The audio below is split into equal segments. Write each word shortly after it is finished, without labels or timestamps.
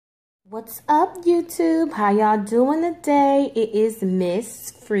What's up, YouTube? How y'all doing today? It is Miss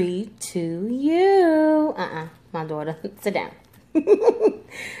Free to You. My daughter. Sit down.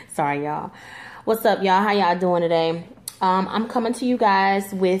 Sorry, y'all. What's up, y'all? How y'all doing today? I'm coming to you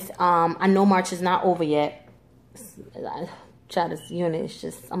guys with, I know March is not over yet. Child, this unit is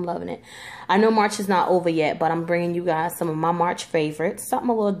just, I'm loving it. I know March is not over yet, but I'm bringing you guys some of my March favorites, something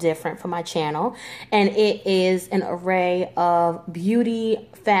a little different for my channel. And it is an array of beauty,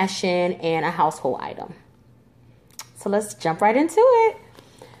 fashion, and a household item. So let's jump right into it.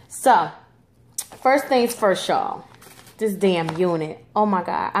 So, first things first, y'all. This damn unit. Oh my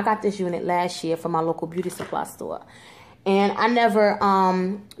God. I got this unit last year from my local beauty supply store. And I never,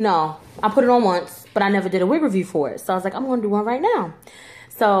 no, I put it on once, but I never did a wig review for it. So I was like, I'm going to do one right now.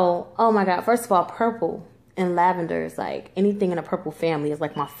 So, oh my God. First of all, purple and lavender is like, anything in a purple family is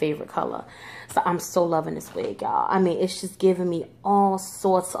like my favorite color. So I'm so loving this wig, y'all. I mean, it's just giving me all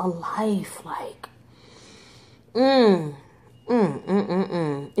sorts of life. Like,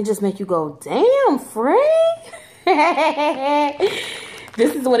 It just make you go, damn, Free.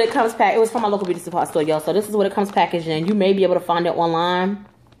 This is what it comes packaged. It was from my local beauty supply store, y'all. So this is what it comes packaged in. You may be able to find it online.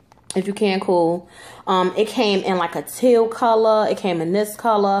 If you can, cool. It came in like a teal color. It came in this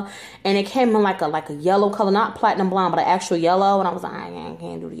color. And it came in like a yellow color. Not platinum blonde, but an actual yellow. And I was like, I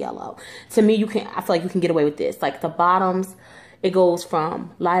can't do the yellow. To me, I feel like you can get away with this. Like the bottoms, it goes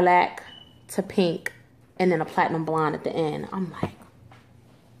from lilac to pink. And then a platinum blonde at the end. I'm like,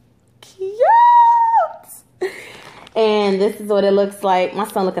 cute. And this is what it looks like. My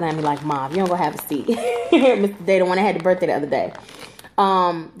son looking at me like, Mom, you don't go have a seat. Mr. Day, the one that had the birthday the other day.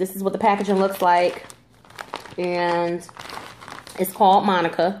 This is what the packaging looks like. And it's called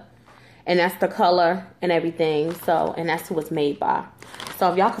Monica. And that's the color and everything. So, and that's who it's made by.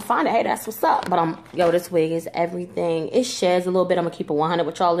 So if y'all can find it, hey, that's what's up. But yo, this wig is everything. It sheds a little bit. I'm gonna keep it 100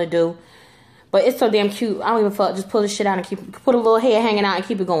 with y'all to do. But it's so damn cute. I don't even fuck. Just pull this shit out and put a little hair hanging out and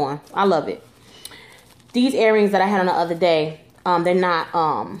keep it going. I love it. These earrings that I had on the other day, they're not,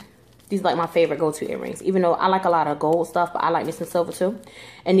 these are like my favorite go-to earrings. Even though I like a lot of gold stuff, but I like me some silver too.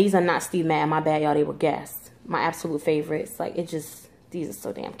 And these are not Steve Madden. My bad, y'all. They were Guess. My absolute favorites. Like, these are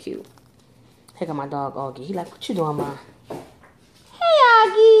so damn cute. Here got my dog, Augie. He like, what you doing, Ma? Hey,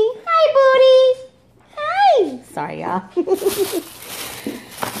 Augie. Hi, booty. Hi. Sorry, y'all.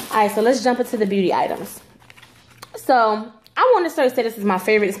 All right, so let's jump into the beauty items. So, I want to start to say this is my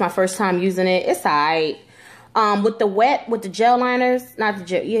favorite. It's my first time using it. It's alright. With the gel liners, not the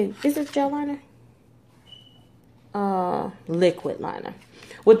gel. Yeah, is it gel liner? Liquid liner.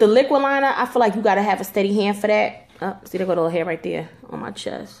 With the liquid liner, I feel like you gotta have a steady hand for that. Oh, see, there go the little hair right there on my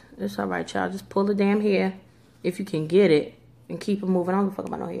chest. It's alright, y'all. Just pull the damn hair if you can get it and keep it moving. I don't give a fuck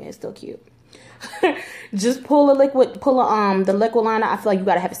about no hair. It's still cute. Just pull the liquid liner. I feel like you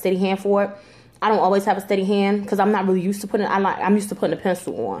gotta have a steady hand for it. I don't always have a steady hand because I'm not really used to putting I'm used to putting a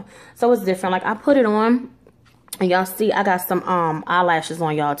pencil on. So it's different. Like I put it on and y'all see I got some eyelashes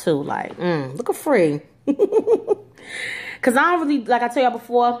on y'all too. Like, look at Free. Cause I don't really, like I tell y'all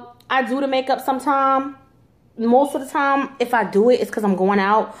before, I do the makeup sometime. Most of the time, if I do it, it's because I'm going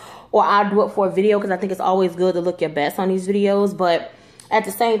out or I'll do it for a video because I think it's always good to look your best on these videos. But at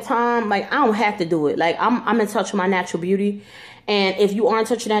the same time, like I don't have to do it. Like I'm in touch with my natural beauty. And if you aren't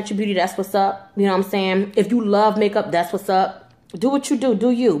touching natural beauty, that's what's up. You know what I'm saying? If you love makeup, that's what's up. Do what you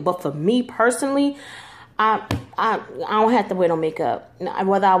do you. But for me personally, I don't have to wear no makeup.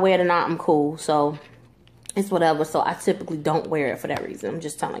 Whether I wear it or not, I'm cool. So it's whatever. So I typically don't wear it for that reason. I'm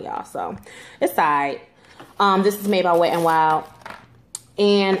just telling y'all. So it's alright. This is made by Wet n Wild.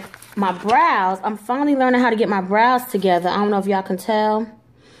 And my brows, I'm finally learning how to get my brows together. I don't know if y'all can tell.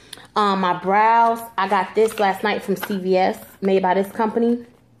 My brows, I got this last night from CVS, made by this company.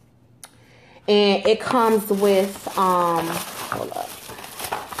 And it comes with, hold up.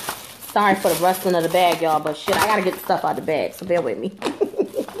 Sorry for the rustling of the bag, y'all, but shit, I gotta get the stuff out of the bag, so bear with me.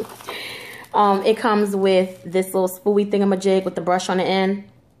 It comes with this little spoolie thingamajig with the brush on the end.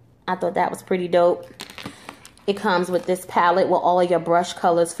 I thought that was pretty dope. It comes with this palette with all of your brush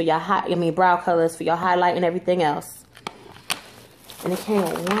colors for your brow colors for your highlight and everything else. And it came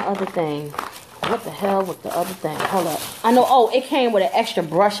with one other thing. What the hell was the other thing? Hold up. I know, oh, it came with an extra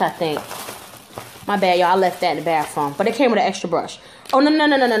brush, I think. My bad, y'all. I left that in the bathroom. But it came with an extra brush. Oh, no. No,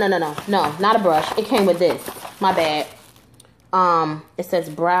 not a brush. It came with this. My bad. It says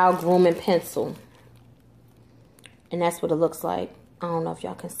Brow Grooming Pencil. And that's what it looks like. I don't know if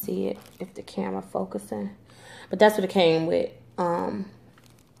y'all can see it, if the camera focusing. But that's what it came with. And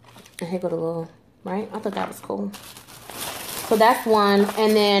here go the little, right? I thought that was cool. So that's one.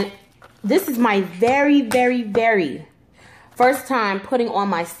 And then this is my very, very, very first time putting on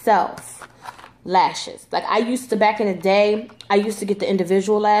myself lashes. Like I used to, back in the day, I used to get the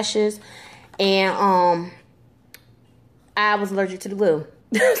individual lashes, and I was allergic to the glue.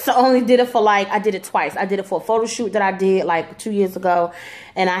 So I only did it for like, I did it twice. I did it for a photo shoot that I did like 2 years ago,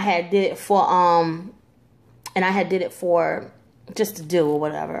 and I had did it for just to do or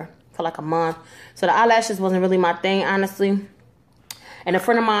whatever for like a month. So the eyelashes wasn't really my thing, honestly. And a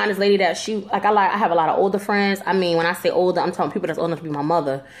friend of mine, this lady that I have a lot of older friends. I mean, when I say older, I'm talking people that's old enough to be my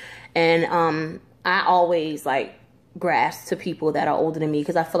mother. And I always like grasp to people that are older than me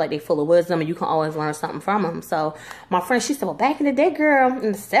because I feel like they're full of wisdom and you can always learn something from them. So my friend, she said, well, back in the day, girl,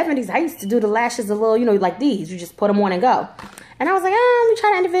 in the 70s, I used to do the lashes a little, you know, like these. You just put them on and go. And I was like, let me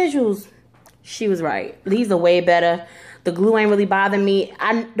try the individuals. She was right. These are way better. The glue ain't really bothering me.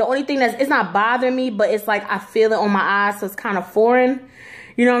 The only thing it's not bothering me, but it's like I feel it on my eyes, so it's kind of foreign.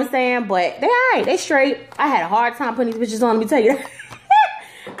 You know what I'm saying? But they all right. They straight. I had a hard time putting these bitches on, let me tell you that.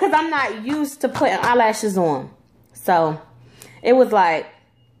 Because I'm not used to putting eyelashes on. So, it was like,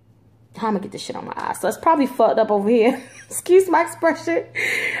 how am I going to get this shit on my eyes? So, it's probably fucked up over here. Excuse my expression.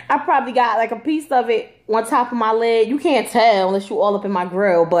 I probably got like a piece of it on top of my lid. You can't tell unless you all up in my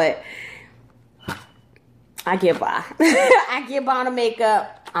grill, but I get by. I get by on the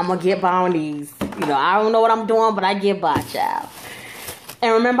makeup. I'm going to get by on these. You know, I don't know what I'm doing, but I get by, child.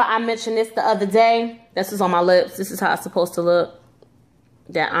 And remember, I mentioned this the other day. This is on my lips. This is how it's supposed to look.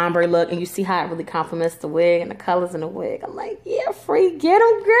 That ombre look. And you see how it really complements the wig and the colors in the wig. I'm like, yeah, free. Get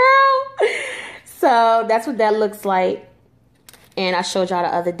them, girl. So, that's what that looks like. And I showed y'all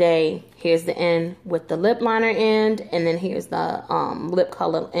the other day. Here's the end with the lip liner end. And then here's the lip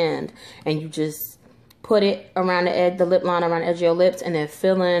color end. And you just put it around the edge, the lip liner around the edge of your lips. And then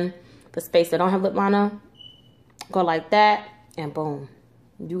fill in the space that don't have lip liner. Go like that. And boom.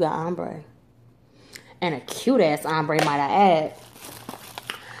 You got ombre. And a cute ass ombre, might I add.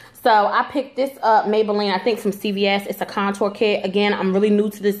 So I picked this up, Maybelline, I think from CVS. It's a contour kit. Again, I'm really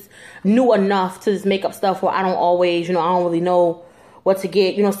new to this, new enough to this makeup stuff where I don't always, you know, I don't really know what to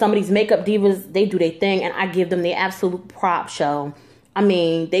get. You know, some of these makeup divas, they do their thing and I give them the absolute prop show. I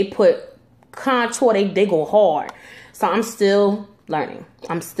mean, they put contour, they go hard. So I'm still learning.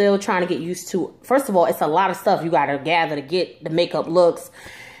 I'm still trying to get used to, first of all, it's a lot of stuff you got to gather to get the makeup looks.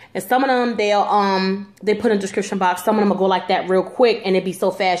 And some of them, they put in the description box. Some of them will go like that real quick and it be so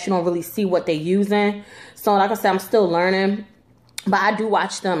fast you don't really see what they're using. So like I said, I'm still learning. But I do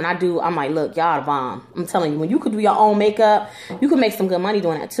watch them and I'm like, look, y'all the bomb. I'm telling you, when you could do your own makeup, you can make some good money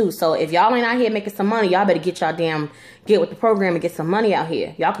doing that too. So if y'all ain't out here making some money, y'all better get with the program and get some money out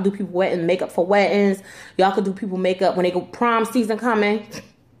here. Y'all can do people makeup for weddings. Y'all can do people makeup when they go prom season coming.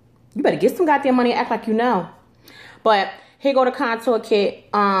 You better get some goddamn money and act like you know. But here go the contour kit,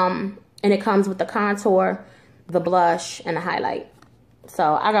 and it comes with the contour, the blush, and the highlight.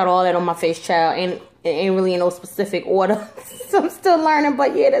 So I got all that on my face, child, and it ain't really in no specific order. So I'm still learning,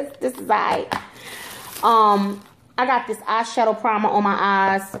 but yeah, this is alright. I got this eyeshadow primer on my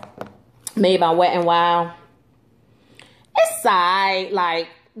eyes, made by Wet n Wild. It's alright. Like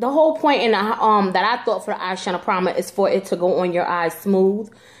the whole point in the that I thought for the eyeshadow primer is for it to go on your eyes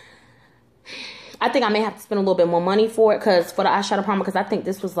smooth. I think I may have to spend a little bit more money for it for the eyeshadow primer, because I think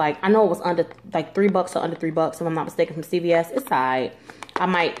this was like, I know it was under like $3 or under $3 if I'm not mistaken from CVS. It's alright. I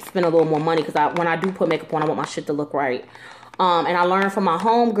might spend a little more money because when I do put makeup on, I want my shit to look right. And I learned from my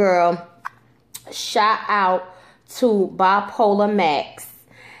homegirl, shout out to Bipolar Max.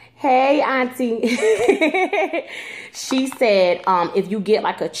 Hey, auntie. She said if you get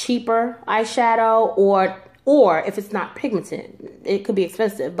like a cheaper eyeshadow or if it's not pigmented, it could be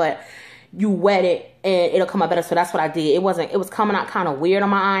expensive, but you wet it and it'll come out better. So that's what I did. It was coming out kind of weird on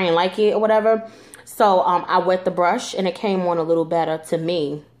my eye and like it or whatever. So I wet the brush and it came on a little better to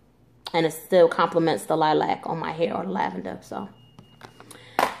me. And it still complements the lilac on my hair or the lavender. So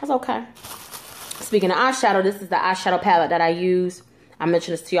that's okay. Speaking of eyeshadow, this is the eyeshadow palette that I use. I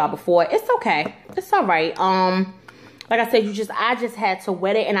mentioned this to y'all before. It's okay. It's all right. Like I said, I just had to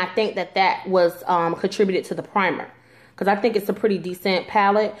wet it, and I think that was contributed to the primer. Because I think it's a pretty decent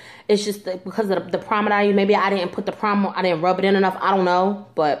palette. It's just because of the primer that I use. Maybe I didn't put the primer, I didn't rub it in enough. I don't know.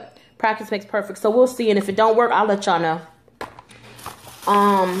 But practice makes perfect. So we'll see. And if it don't work, I'll let y'all know.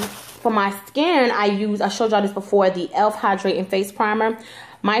 For my skin, I showed y'all this before, the e.l.f. Hydrating Face Primer.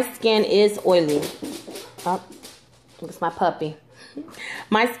 My skin is oily. Oh, it's my puppy.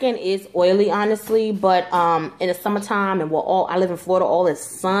 My skin is oily, honestly, but in the summertime, and I live in Florida, all this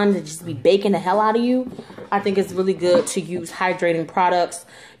sun to just be baking the hell out of you. I think it's really good to use hydrating products,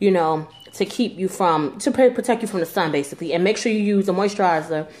 you know, to protect you from the sun, basically, and make sure you use a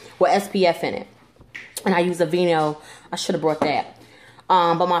moisturizer with SPF in it. And I use Aveeno. I should have brought that.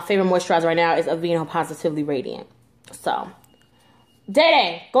 But my favorite moisturizer right now is Aveeno Positively Radiant. So,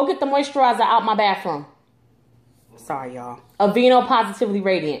 Day, go get the moisturizer out my bathroom. Sorry, y'all. Aveeno Positively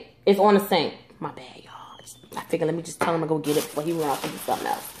Radiant. It's on the sink. My bad, y'all. I figured let me just tell him to go get it before he went off and do something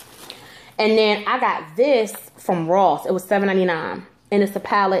else. And then I got this from Ross. It was $7.99. And it's a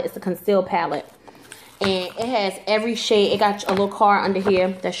palette. It's a conceal palette. And it has every shade. It got a little card under here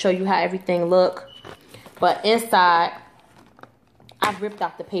that show you how everything look. But inside, I ripped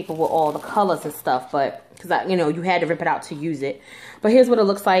out the paper with all the colors and stuff. But, because, you know, you had to rip it out to use it. But here's what it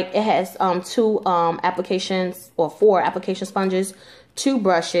looks like. It has 2 applications, or 4 application sponges, 2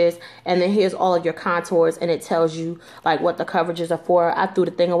 brushes, and then here's all of your contours, and it tells you like what the coverages are for. I threw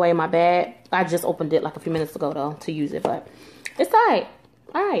the thing away in my bag. I just opened it like a few minutes ago though to use it, but it's alright.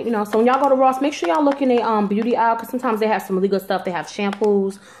 Alright, you know, so when y'all go to Ross, make sure y'all look in the beauty aisle, because sometimes they have some really good stuff. They have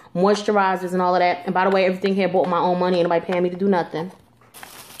shampoos, moisturizers, and all of that. And by the way, everything here bought my own money. Ain't nobody paying me to do nothing.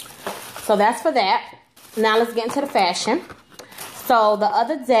 So that's for that. Now let's get into the fashion. So the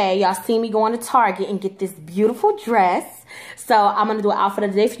other day, y'all seen me go into Target and get this beautiful dress. So I'm going to do an outfit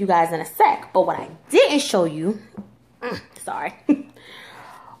of the day for you guys in a sec. But what I didn't show you, sorry,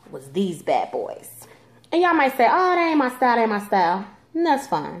 was these bad boys. And y'all might say, oh, that ain't my style, that ain't my style. And that's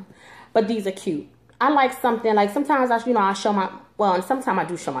fine. But these are cute. I like something, like sometimes I show my, well, and sometimes I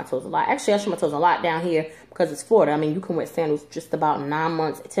do show my toes a lot. Actually, I show my toes a lot down here because it's Florida. I mean, you can wear sandals just about 9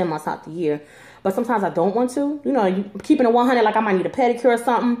 months, 10 months out the year. But sometimes I don't want to. You know, you keeping it 100, like I might need a pedicure or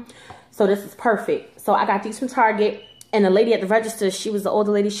something. So this is perfect. So I got these from Target. And the lady at the register, she was the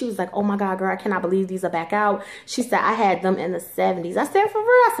older lady. She was like, oh my God, girl, I cannot believe these are back out. She said, I had them in the 70s. I said, for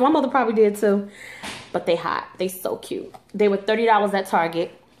real? So my mother probably did too. But they hot. They so cute. They were $30 at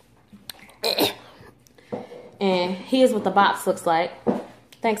Target. And here's what the box looks like.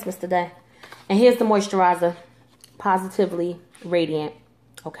 Thanks, Mr. Day. And here's the moisturizer. Positively Radiant.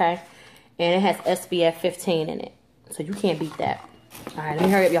 Okay? And it has SPF 15 in it. So you can't beat that. Alright, let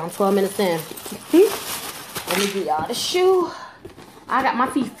me hurry up, y'all. I'm 12 minutes in. Let me get y'all the shoe. I got my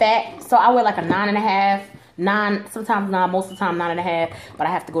feet fat, so I wear like a 9.5, 9, sometimes 9, most of the time 9.5. But I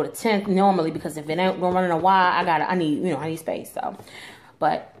have to go to 10 normally because if it ain't gonna run in a while, I need space. So,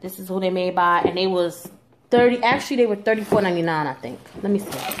 but this is who they made by, and they was 30. Actually, they were $34.99, I think. Let me see.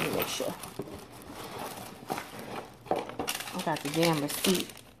 Let me make sure. I got the damn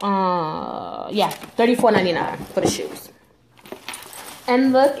receipt. Yeah, $34.99 for the shoes.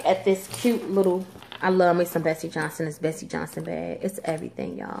 And look at this cute little. I love me some Bessie Johnson. It's Bessie Johnson bag. It's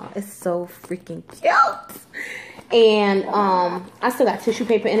everything, y'all. It's so freaking cute. And I still got tissue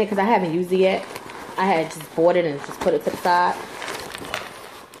paper in it because I haven't used it yet. I had just bought it and just put it to the side.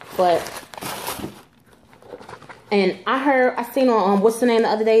 And I seen on what's the name the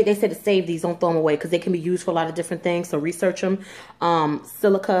other day, they said to save these, don't throw them away because they can be used for a lot of different things. So research them.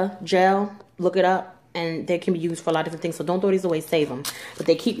 Silica gel, look it up. And they can be used for a lot of different things. So don't throw these away, save them. But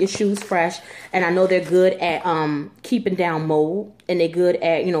they keep your shoes fresh. And I know they're good at keeping down mold. And they're good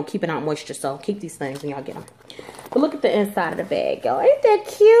at, you know, keeping out moisture. So keep these things when y'all get them. But look at the inside of the bag, y'all. Ain't that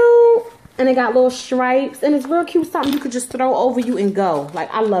cute? And it got little stripes. And it's real cute. Something you could just throw over you and go.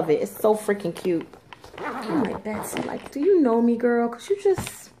 Like, I love it. It's so freaking cute. I'm like, Betsy, like, do you know me, girl? Because you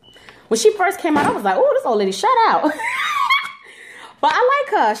just... When she first came out, I was like, oh, this old lady, shut out. But I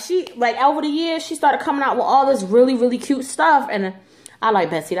like her. She, like, over the years, she started coming out with all this really, really cute stuff. And I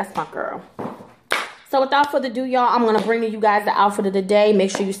like Betsy. That's my girl. So without further ado, y'all, I'm going to bring you guys the outfit of the day. Make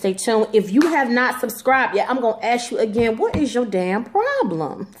sure you stay tuned. If you have not subscribed yet, I'm going to ask you again, what is your damn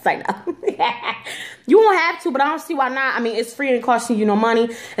problem? It's like, no. You won't have to, but I don't see why not. I mean, it's free and costing you no money.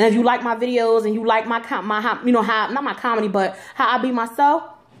 And if you like my videos and you like my you know, how, not my comedy, but how I be myself,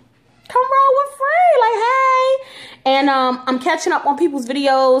 come roll with free, like, hey. And I'm catching up on people's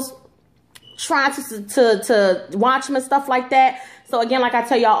videos, trying to watch them and stuff like that. So again, like I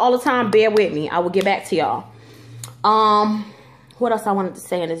tell y'all all the time, bear with me. I will get back to y'all. What else I wanted to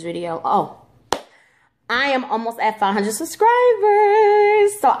say in this video? Oh, I am almost at 500 subscribers.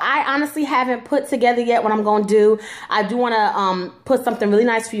 So I honestly haven't put together yet what I'm going to do. I do want to put something really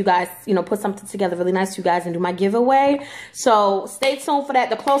nice for you guys. You know, put something together really nice for you guys and do my giveaway. So stay tuned for that.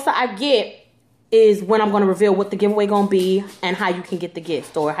 The closer I get is when I'm going to reveal what the giveaway going to be and how you can get the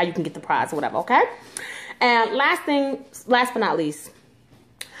gift or how you can get the prize or whatever, okay? And last but not least.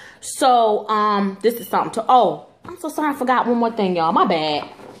 So, this is something to, oh, I'm so sorry I forgot one more thing, y'all. My bad.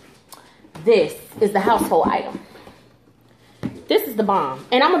 This is the household item. This is the bomb.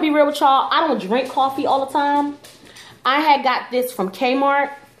 And I'm going to be real with y'all. I don't drink coffee all the time. I had got this from Kmart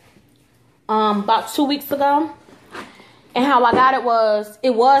about 2 weeks ago. And how I got it was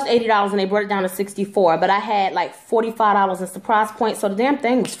 $80 and they brought it down to $64. But I had like $45 in surprise points. So the damn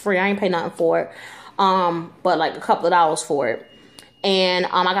thing was free. I ain't pay nothing for it. But like a couple of dollars for it. And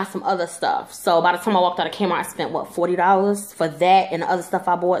I got some other stuff. So by the time I walked out of Kmart, I spent what, $40 for that and the other stuff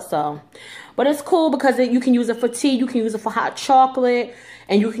I bought. So, but it's cool because you can use it for tea, you can use it for hot chocolate,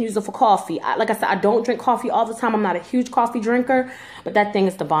 and you can use it for coffee. Like I said, I don't drink coffee all the time. I'm not a huge coffee drinker, but that thing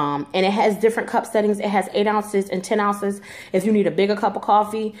is the bomb. And it has different cup settings. It has 8 ounces and 10 ounces. If you need a bigger cup of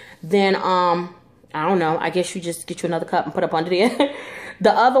coffee, then I don't know. I guess you just get you another cup and put up under there.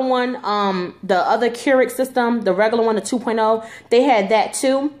 The other one, the other Keurig system, the regular one, the 2.0, they had that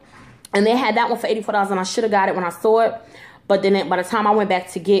too. And they had that one for $84 and I should have got it when I saw it. But then by the time I went back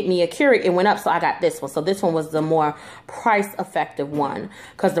to get me a Keurig, it went up. So I got this one. So this one was the more price effective one.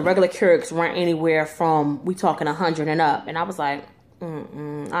 Because the regular Keurigs weren't anywhere from, we talking 100 and up. And I was like, I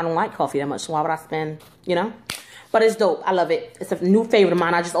don't like coffee that much. So why would I spend, you know? But it's dope. I love it. It's a new favorite of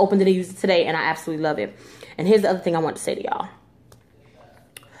mine. I just opened it and used it today. And I absolutely love it. And here's the other thing I want to say to y'all.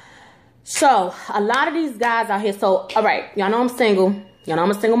 So, a lot of these guys out here, so, all right, y'all know I'm single. Y'all know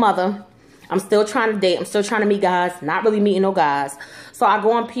I'm a single mother. I'm still trying to date. I'm still trying to meet guys. Not really meeting no guys. So, I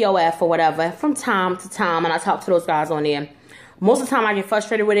go on POF or whatever from time to time, and I talk to those guys on there. Most of the time, I get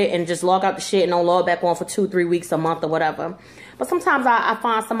frustrated with it and just log out the shit and don't log back on for 2-3 weeks, a month, or whatever. But sometimes I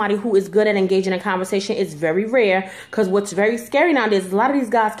find somebody who is good at engaging in conversation. It's very rare, because what's very scary nowadays is a lot of these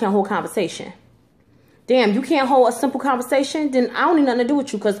guys can't hold conversation. Damn, you can't hold a simple conversation? Then I don't need nothing to do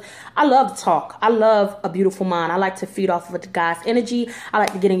with you because I love to talk. I love a beautiful mind. I like to feed off of the guy's energy. I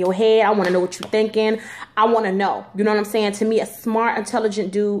like to get in your head. I want to know what you're thinking. I want to know. You know what I'm saying? To me, a smart,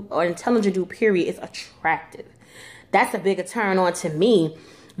 intelligent dude or intelligent dude, period, is attractive. That's a bigger turn on to me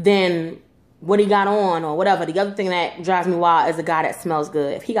than what he got on or whatever. The other thing that drives me wild is a guy that smells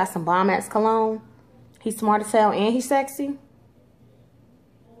good. If he got some bomb-ass cologne, he's smart as hell and he's sexy.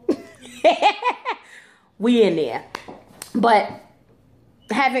 We in there. But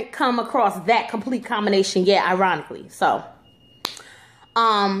haven't come across that complete combination yet, ironically. So,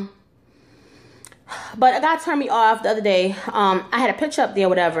 but a guy turned me off the other day. I had a picture up there,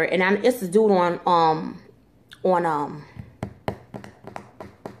 whatever, and it's this dude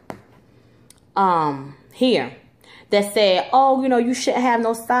here that said, oh, you know, you shouldn't have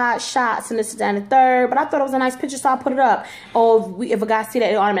no side shots and this, that, and the third. But I thought it was a nice picture, so I put it up. Oh, if a guy see that,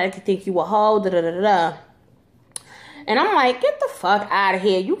 they automatically think you a hoe, da-da-da-da. And I'm like, get the fuck out of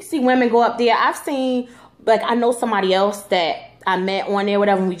here. You see women go up there. I've seen, like, I know somebody else that I met on there,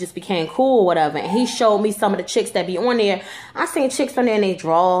 whatever, and we just became cool or whatever. And he showed me some of the chicks that be on there. I seen chicks on there in their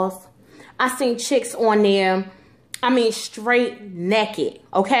drawers. I seen chicks on there, I mean, straight naked,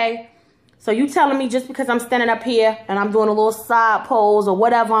 okay? So you telling me just because I'm standing up here and I'm doing a little side pose or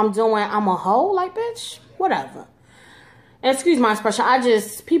whatever I'm doing, I'm a hoe? Like, bitch, whatever. And excuse my expression,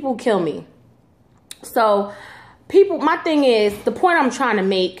 people kill me. So, my thing is, the point I'm trying to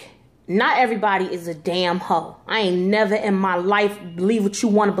make, not everybody is a damn hoe. I ain't never in my life, believe what you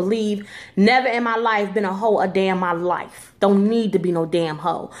want to believe, never in my life been a hoe a day in my life. Don't need to be no damn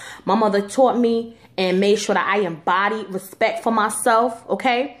hoe. My mother taught me and made sure that I embodied respect for myself,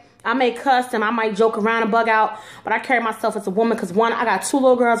 okay? I may cuss and I might joke around and bug out, but I carry myself as a woman because, one, I got 2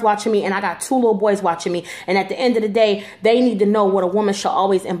 little girls watching me and I got 2 little boys watching me. And at the end of the day, they need to know what a woman should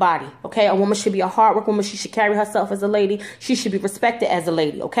always embody, okay? A woman should be a hard work woman. She should carry herself as a lady. She should be respected as a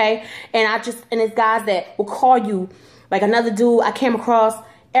lady, okay? And it's guys that will call you, like another dude I came across,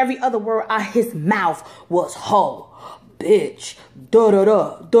 every other word out his mouth was hoe, bitch,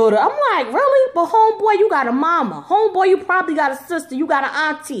 da-da-da. I'm like, really? But homeboy, you got a mama. Homeboy, you probably got a sister. You got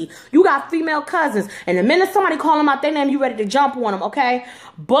an auntie. You got female cousins. And the minute somebody call them out their name, you ready to jump on them, okay?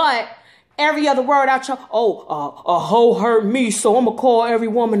 But every other word out your, a hoe hurt me, so I'm going to call every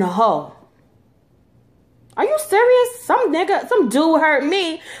woman a hoe. Are you serious? Some dude hurt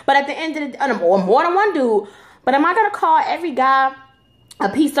me, but at the end of the day, or more than one dude, but am I going to call every guy a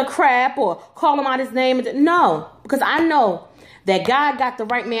piece of crap or call him out his name? No, because I know that God got the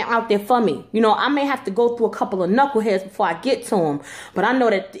right man out there for me. You know, I may have to go through a couple of knuckleheads before I get to him, but I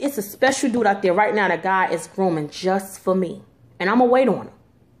know that it's a special dude out there right now that God is grooming just for me. And I'm going to wait on him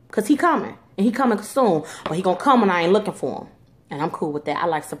because he coming, and he coming soon, but he going to come when I ain't looking for him. And I'm cool with that. I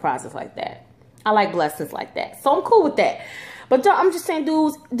like surprises like that. I like blessings like that. So I'm cool with that. But I'm just saying,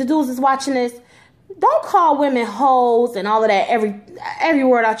 dudes, the dudes is watching this, don't call women hoes and all of that every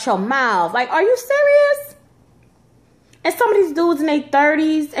word out your mouth. Like, are you serious? And some of these dudes in their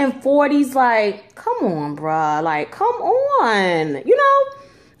 30s and 40s, like, come on, bruh. Like, come on. You know,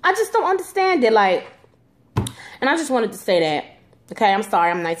 I just don't understand it. Like, and I just wanted to say that. Okay, I'm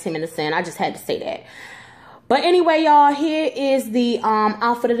sorry, I'm 19 minutes in. I just had to say that. But anyway, y'all, here is the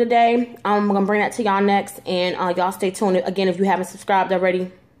outfit of the day. I'm going to bring that to y'all next. And y'all stay tuned. Again, if you haven't subscribed already,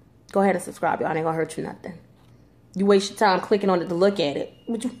 go ahead and subscribe. Y'all ain't going to hurt you nothing. You waste your time clicking on it to look at it.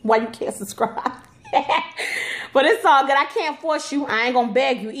 Why you can't subscribe? But it's all good. I can't force you. I ain't going to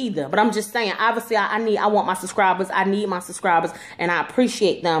beg you either. But I'm just saying, obviously, I want my subscribers. I need my subscribers. And I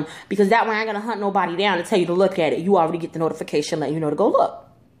appreciate them. Because that way I ain't going to hunt nobody down to tell you to look at it. You already get the notification letting you know to go look.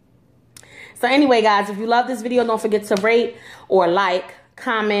 So anyway, guys, if you love this video, don't forget to rate or like,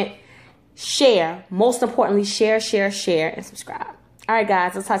 comment, share. Most importantly, share, and subscribe. All right,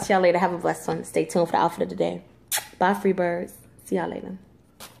 guys. I'll talk to y'all later. Have a blessed one. Stay tuned for the outfit of the day. Bye, free birds. See y'all later.